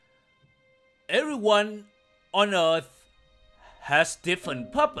Everyone on earth has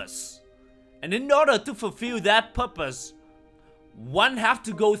different purpose. And in order to fulfill that purpose, one have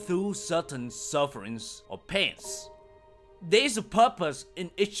to go through certain sufferings or pains. There is a purpose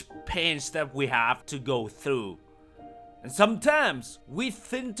in each pains that we have to go through. And sometimes we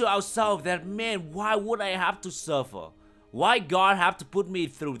think to ourselves that, man, why would I have to suffer? Why God have to put me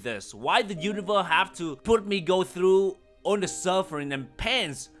through this? Why the universe have to put me go through all the suffering and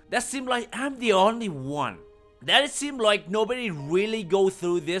pains? That seems like I'm the only one. That it seems like nobody really go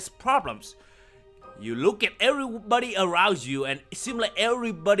through these problems. You look at everybody around you and it seems like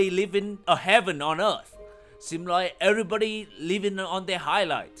everybody living a heaven on earth. Seems like everybody living on their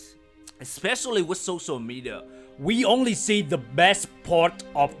highlights. Especially with social media. We only see the best part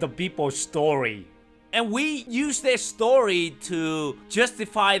of the people's story. And we use their story to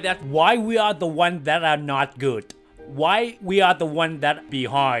justify that Why we are the ones that are not good. Why we are the ones that are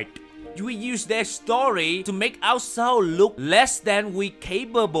behind. we use their story to make ourselves look less than we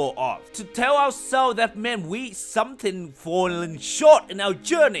capable of. To tell ourselves that, man, we something falling short in our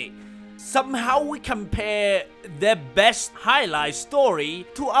journey. Somehow we compare their best highlight story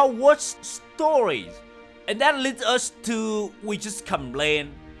to our worst stories. And that leads us to, we just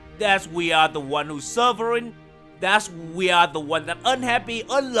complain. That we are the one who's suffering. That we are the one that unhappy,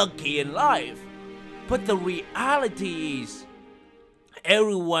 unlucky in life. But the reality is,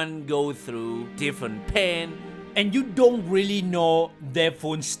 everyone go through different pain. And you don't really know their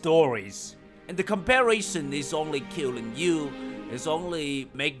full stories. And the comparison is only killing you. It's only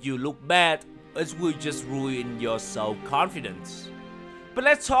make you look bad. It will just ruin your self-confidence. But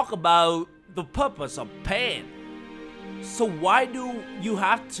let's talk about the purpose of pain. So why do you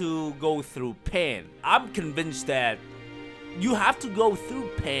have to go through pain? I'm convinced that you have to go through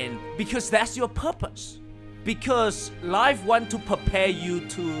pain because that's your purpose. Because life wants to prepare you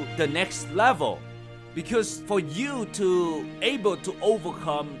to the next level. Because for you to able to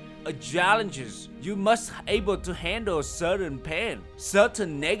overcome challenges, you must able to handle certain pain,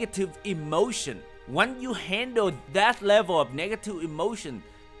 certain negative emotion. When you handle that level of negative emotion,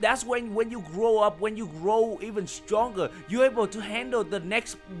 that's when you grow up, when you grow even stronger, you're able to handle the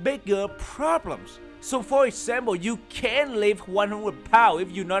next bigger problems. So for example, you can lift 100 pounds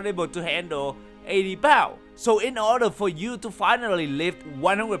if you're not able to handle 80 pounds. So in order for you to finally lift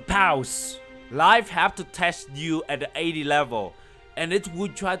 100 pounds, life have to test you at the 80 level. And it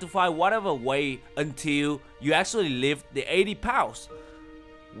would try to find whatever way until you actually lift the 80 pounds.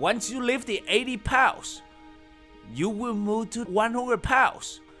 Once you lift the 80 pounds, you will move to 100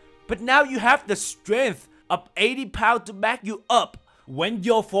 pounds. But now you have the strength of 80 pounds to back you up When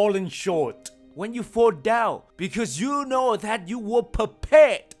you're falling short. when you fall down. Because you know that you were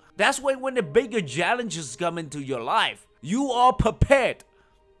prepared. That's when the bigger challenges come into your life. You are prepared.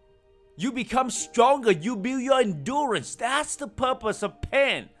 You become stronger. You build your endurance. That's the purpose of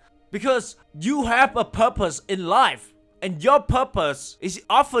pain. Because you have a purpose in life. And your purpose is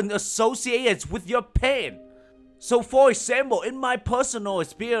often associated with your pain. So for example, in my personal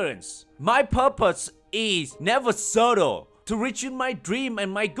experience, my purpose is never settle to reaching my dream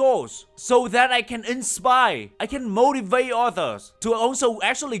and my goals so that I can inspire, I can motivate others to also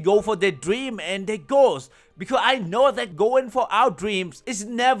actually go for their dream and their goals. Because I know that going for our dreams is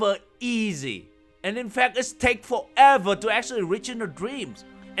never easy. And in fact, it takes forever to actually reach your dreams.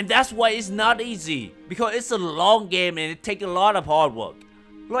 And that's why it's not easy. Because it's a long game and it takes a lot of hard work.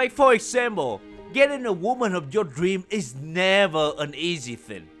 Like for example, getting a woman of your dream is never an easy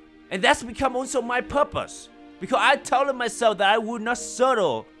thing. And that's become also my purpose. Because I told myself that I would not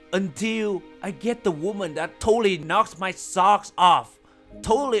settle until I get the woman that totally knocks my socks off.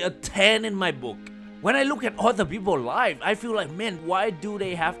 Totally a 10 in my book. When I look at other people's life, I feel like, man, why do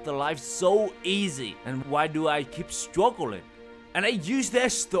they have the life so easy? And why do I keep struggling? And I use their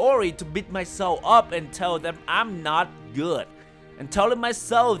story to beat myself up and tell them I'm not good. And telling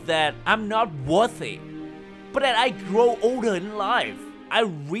myself that I'm not worthy. But as I grow older in life, I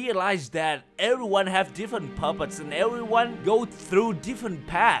realize that everyone have different purpose and everyone go through different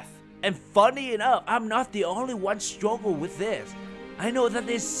paths. And funny enough, I'm not the only one struggle with this. I know that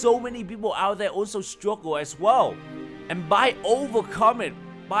there's so many people out there also struggle as well. And by overcoming,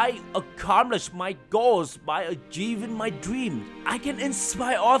 by accomplish my goals, by achieving my dreams, I can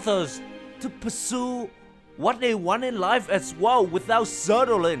inspire others to pursue what they want in life as well without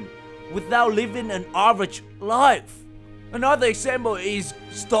settling, without living an average life. Another example is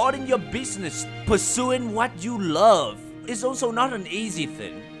starting your business, pursuing what you love. It's also not an easy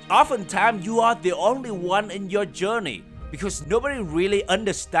thing. Oftentimes you are the only one in your journey because nobody really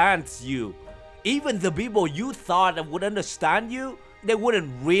understands you. Even the people you thought that would understand you, they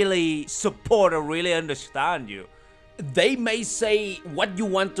wouldn't really support or really understand you. They may say what you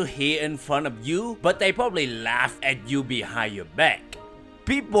want to hear in front of you, but they probably laugh at you behind your back.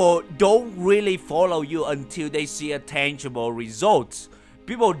 People don't really follow you until they see a tangible results.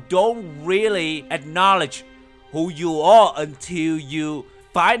 People don't really acknowledge who you are until you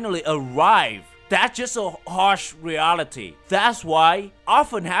finally arrive. That's just a harsh reality. That's why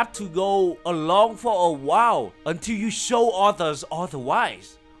often have to go along for a while until you show others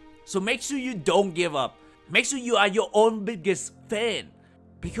otherwise. So make sure you don't give up. Make sure you are your own biggest fan.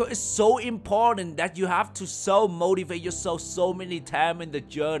 Because it's so important that you have to motivate yourself so many times in the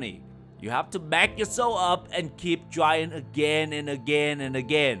journey. You have to back yourself up and keep trying again and again and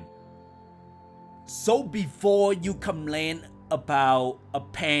again. So before you complain about a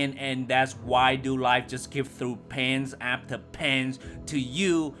pain and that's why do life just give through pains after pains to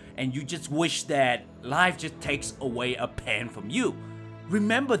you and you just wish that life just takes away a pain from you.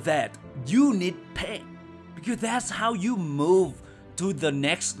 Remember that you need pain because that's how you move to the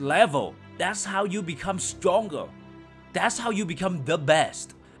next level. That's how you become stronger. That's how you become the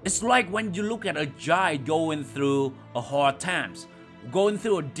best. It's like when you look at a giant going through a hard times, going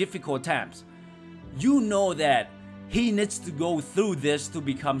through a difficult times. You know that he needs to go through this to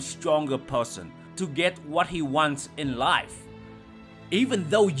become stronger person, to get what he wants in life. Even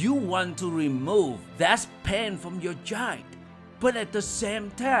though you want to remove that pain from your giant, but at the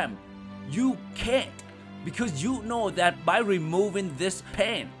same time, you can't. Because you know that by removing this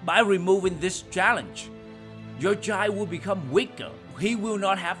pain, by removing this challenge, your giant will become weaker. He will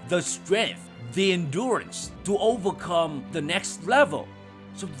not have the strength, the endurance to overcome the next level.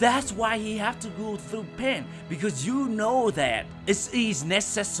 So that's why he have to go through pain, because you know that it is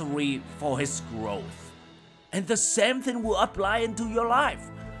necessary for his growth. And the same thing will apply into your life.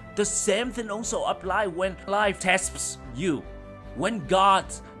 The same thing also apply when life tests you, when God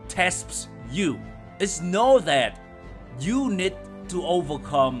tests you. It's know that you need to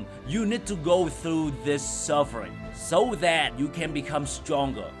overcome, you need to go through this suffering so that you can become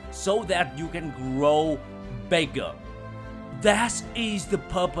stronger, so that you can grow bigger. That is the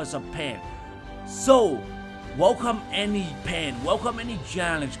purpose of pain. So, welcome any pain, welcome any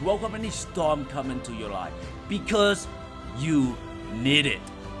challenge, welcome any storm coming to your life because you need it.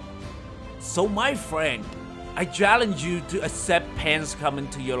 So my friend, I challenge you to accept pains coming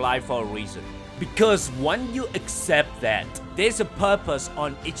to your life for a reason. Because when you accept that, there's a purpose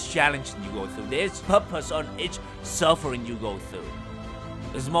on each challenge you go through. There's purpose on each suffering you go through.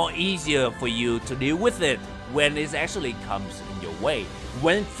 It's more easier for you to deal with it when it actually comes in your way.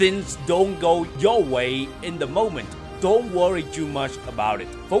 When things don't go your way in the moment, don't worry too much about it.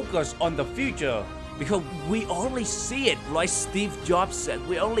 Focus on the future. Because we only see it, like Steve Jobs said,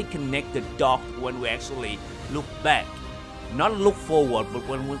 we only connect the dots when we actually look back. Not look forward, but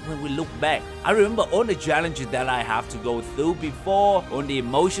when we look back. I remember all the challenges that I have to go through before, on the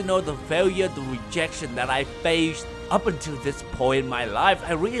emotional, the failure, the rejection that I faced up until this point in my life.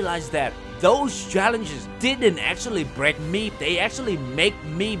 I realized that those challenges didn't actually break me, they actually make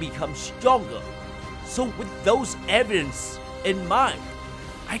me become stronger. So with those evidence in mind,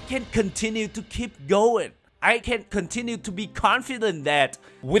 I can continue to keep going. I can continue to be confident that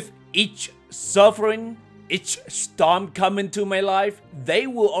with each suffering, each storm coming to my life, they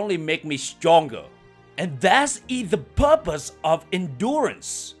will only make me stronger. And that's the purpose of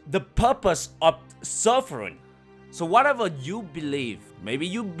endurance, the purpose of suffering. So whatever you believe, maybe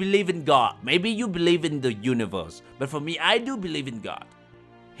you believe in God, maybe you believe in the universe, but for me, I do believe in God.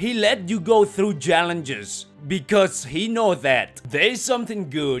 He let you go through challenges because he knows that there is something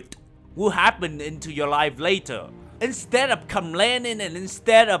good will happen into your life later. Instead of complaining and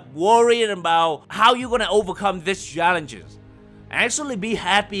instead of worrying about how you're gonna overcome these challenges, actually be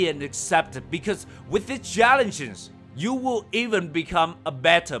happy and accept it, because with these challenges, you will even become a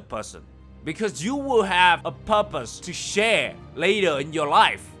better person. Because you will have a purpose to share later in your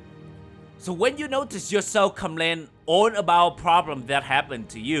life. So when you notice yourself complain all about problems that happen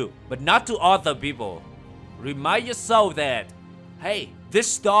to you, but not to other people, remind yourself that, hey, this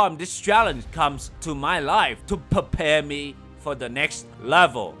storm, this challenge comes to my life to prepare me for the next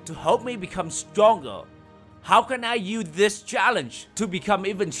level, to help me become stronger. How can I use this challenge to become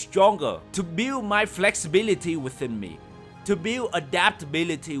even stronger, to build my flexibility within me, to build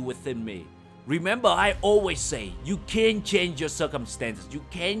adaptability within me? Remember, I always say, you can't change your circumstances. You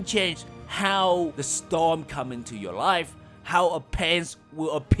can't change how the storm come into your life, how a pain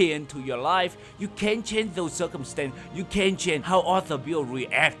will appear into your life. You can't change those circumstances. You can't change how other people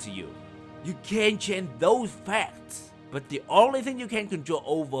react to you. You can't change those facts. But the only thing you can control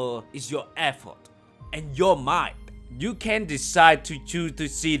over is your effort and your mind. You can decide to choose to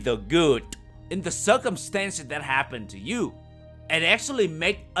see the good in the circumstances that happen to you and actually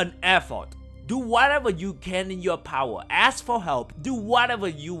make an effort. Do whatever you can in your power. Ask for help. Do whatever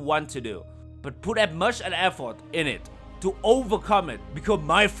you want to do. But put as much an effort in it to overcome it. Because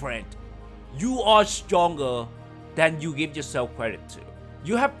my friend, you are stronger than you give yourself credit to.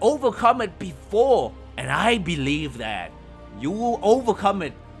 You have overcome it before. And I believe that you will overcome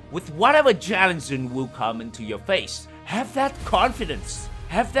it with whatever challenge will come into your face. Have that confidence.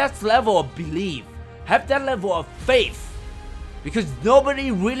 Have that level of belief. Have that level of faith. Because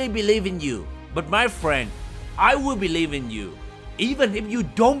nobody really believes in you. But my friend, I will believe in you. Even if you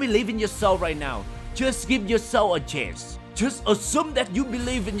don't believe in yourself right now, just give yourself a chance. Just assume that you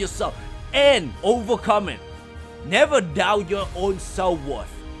believe in yourself and overcome it. Never doubt your own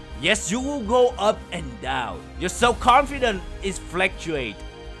self-worth. Yes, you will go up and down. Your self-confidence is fluctuate.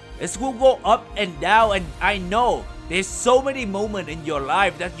 It will go up and down, and I know there's so many moments in your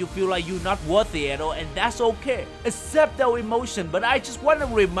life that you feel like you're not worthy at all, and that's okay. Accept that emotion, but I just want to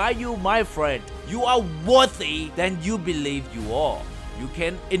remind you, my friend, you are worthy than you believe you are. You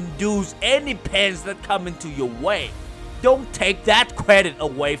can induce any pains that come into your way. Don't take that credit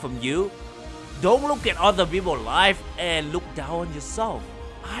away from you. Don't look at other people's life and look down on yourself.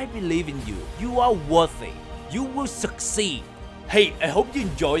 I believe in you. You are worthy. You will succeed. Hey, I hope you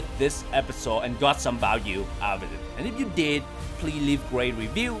enjoyed this episode and got some value out of it. And if you did, please leave great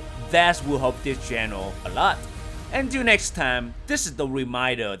review. That will help this channel a lot. Until next time, this is the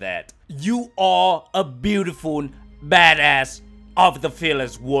reminder that you are a beautiful badass of the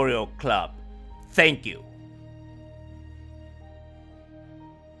Fearless Warrior Club. Thank you.